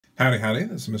Howdy, howdy,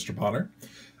 this is Mr. Potter.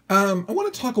 I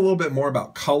want to talk a little bit more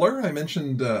about color. I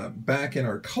mentioned back in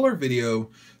our color video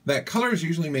that color is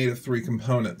usually made of three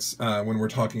components when we're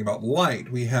talking about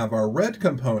light. We have our red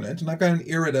component, and I've got an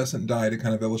iridescent dye to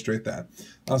kind of illustrate that.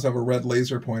 I also have a red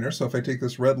laser pointer, so if I take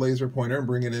this red laser pointer and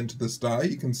bring it into this dye,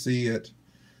 you can see it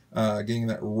getting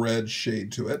that red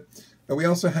shade to it. And we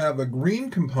also have a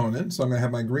green component, so I'm going to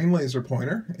have my green laser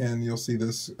pointer, and you'll see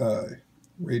this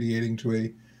radiating to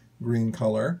a green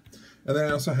color. And then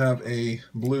I also have a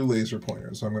blue laser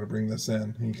pointer, so I'm going to bring this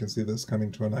in, and you can see this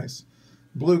coming to a nice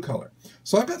blue color.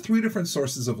 So I've got three different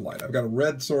sources of light. I've got a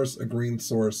red source, a green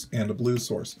source, and a blue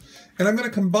source. And I'm going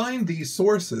to combine these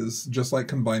sources just like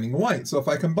combining white. So if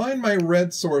I combine my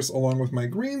red source along with my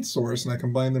green source, and I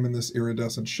combine them in this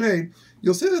iridescent shade,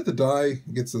 you'll see that the dye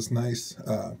gets this nice,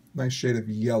 nice shade of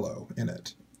yellow in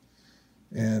it.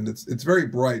 And it's very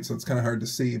bright, so it's kind of hard to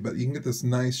see, but you can get this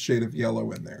nice shade of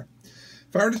yellow in there.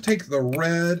 If I were to take the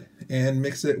red and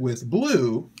mix it with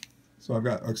blue, so I've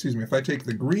got, if I take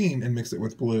the green and mix it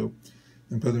with blue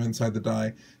and put them inside the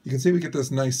dye, you can see we get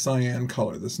this nice cyan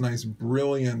color, this nice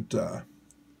brilliant,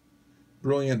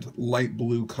 brilliant light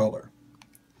blue color.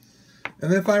 And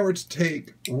then if I were to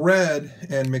take red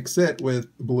and mix it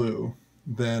with blue,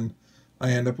 then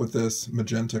I end up with this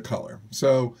magenta color.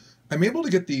 So I'm able to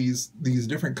get these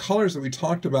different colors that we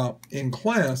talked about in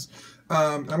class.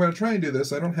 I'm going to try and do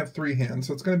this. I don't have three hands,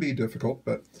 so it's going to be difficult,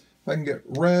 but if I can get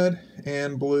red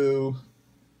and blue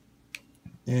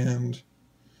and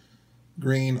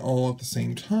green all at the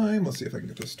same time, let's see if I can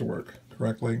get this to work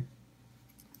correctly.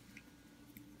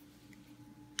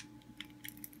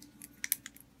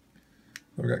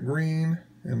 I've got green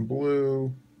and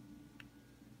blue.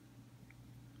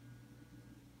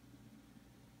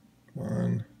 Come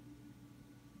on.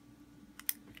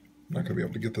 I'm not going to be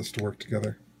able to get this to work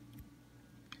together.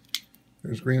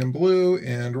 There's green and blue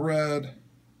and red.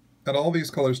 Add all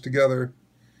these colors together,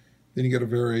 then you get a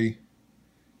very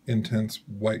intense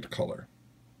white color.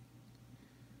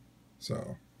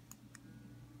 So,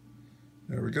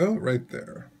 there we go, right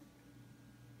there.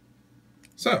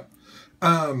 So,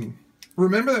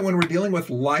 remember that when we're dealing with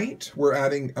light, we're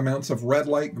adding amounts of red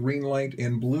light, green light,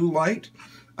 and blue light.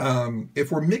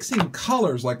 If we're mixing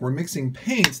colors, like we're mixing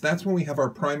paints, that's when we have our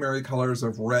primary colors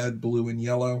of red, blue, and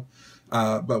yellow.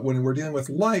 But when we're dealing with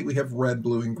light, we have red,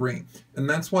 blue, and green. And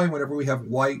that's why whenever we have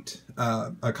light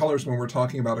colors, when we're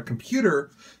talking about a computer,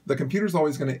 the computer's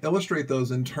always going to illustrate those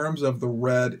in terms of the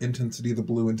red intensity, the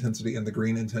blue intensity, and the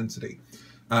green intensity.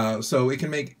 So it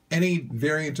can make any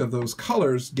variant of those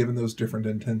colors given those different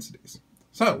intensities.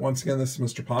 So once again, this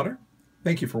is Mr. Potter.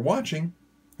 Thank you for watching.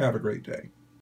 Have a great day.